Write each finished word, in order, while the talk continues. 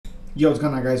Yo, what's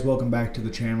going on, guys? Welcome back to the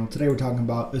channel. Today we're talking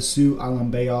about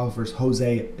Almabaev versus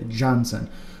Jose Johnson.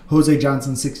 Jose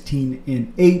Johnson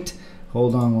 16-8.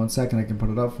 Hold on one second, I can put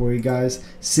it up for you guys.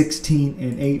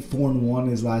 16-8, 4-1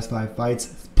 his last 5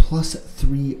 fights, plus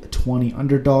 320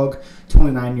 underdog.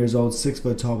 29 years old, 6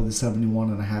 foot tall with a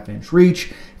 71.5-inch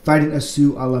reach. Fighting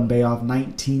Almabaev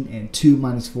 19-2,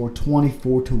 minus 420,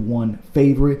 4-1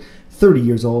 favorite. 30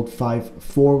 years old,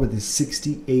 5'4", with a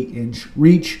 68-inch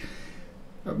reach.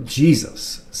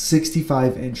 Jesus,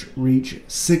 65-inch reach,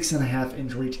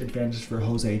 6.5-inch reach advantage for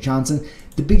Jose Johnson.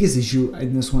 The biggest issue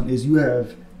in this one is you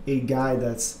have a guy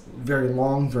that's very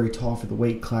long, very tall for the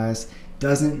weight class,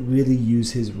 doesn't really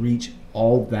use his reach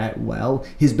all that well.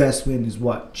 His best win is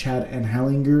what? Chad and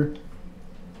Hellinger?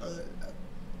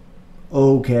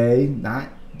 Okay, not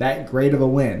that great of a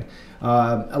win.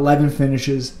 11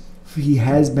 finishes. He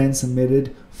has been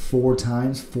submitted 4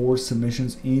 times, 4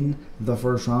 submissions in the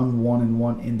first round,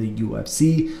 1-1 in the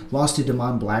UFC. Lost to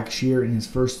Damon Blackshear in his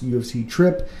first UFC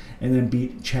trip, and then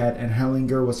beat Chad and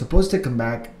Hellinger. Was supposed to come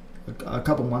back a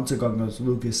couple months ago against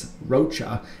Lucas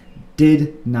Rocha.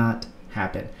 Did not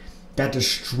happen. Got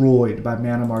destroyed by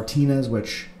Mana Martinez,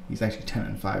 which he's actually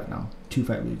 10-5 now.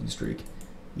 2-fight losing streak.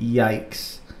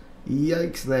 Yikes.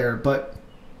 Yikes there. But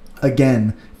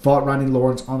again, fought Ronnie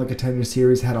Lawrence on the Contender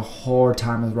Series, had a hard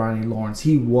time with Ronnie Lawrence.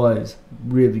 He was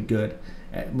really good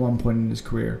at one point in his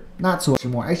career. Not so much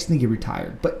anymore. I actually think he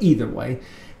retired. But either way,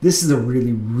 this is a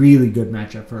really, really good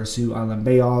matchup for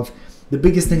Almabaev. The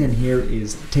biggest thing in here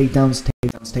is takedowns,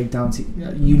 takedowns, takedowns.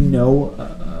 You know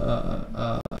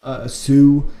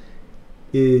Sue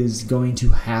is going to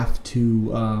have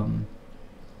to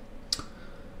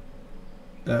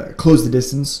close the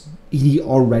distance. He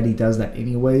already does that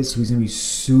anyway, so he's going to be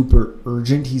super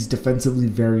urgent. He's defensively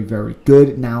very, very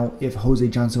good. Now, if Jose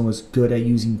Johnson was good at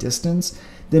using distance,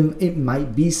 then it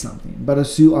might be something. But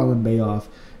Almabaev,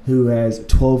 who has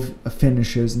 12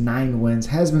 finishes, 9 wins,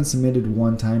 has been submitted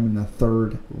 1 time in the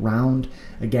 3rd round.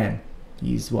 Again,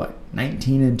 he's what,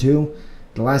 19-2?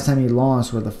 The last time he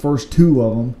lost were the first 2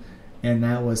 of them, and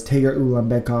that was Tager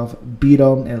Ulanbekov beat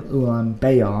him, and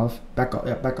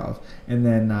Bekov, and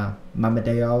then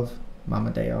Mamadev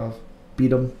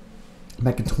beat him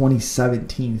back in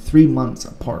 2017, 3 months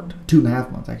apart,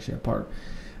 2.5 months actually apart.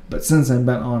 But since then,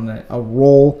 been on a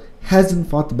roll. Hasn't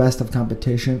fought the best of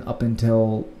competition up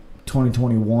until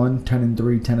 2021. 10-3,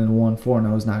 10-1,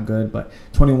 4-0 is not good, but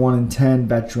 21-10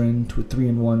 veteran,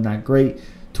 3-1 not great.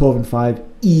 12-5,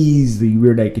 easily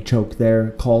rear naked choke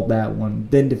there. Called that one.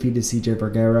 Then defeated CJ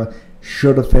Vergara.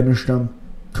 Should have finished him.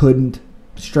 Couldn't.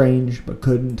 Strange, but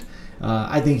couldn't.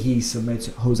 I think he submits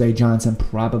Jose Johnson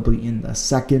probably in the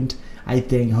 2nd. I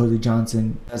think Jose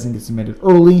Johnson doesn't get submitted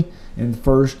early in the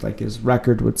 1st, like his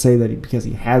record would say, that because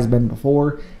he has been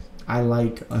before. I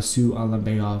like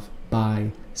Almabaev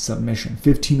by submission.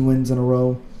 15 wins in a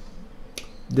row.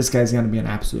 This guy's going to be an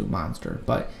absolute monster.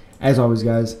 But as always,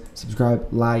 guys, subscribe,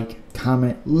 like,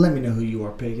 comment, let me know who you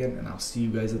are picking, and I'll see you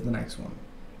guys at the next one.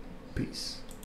 Peace.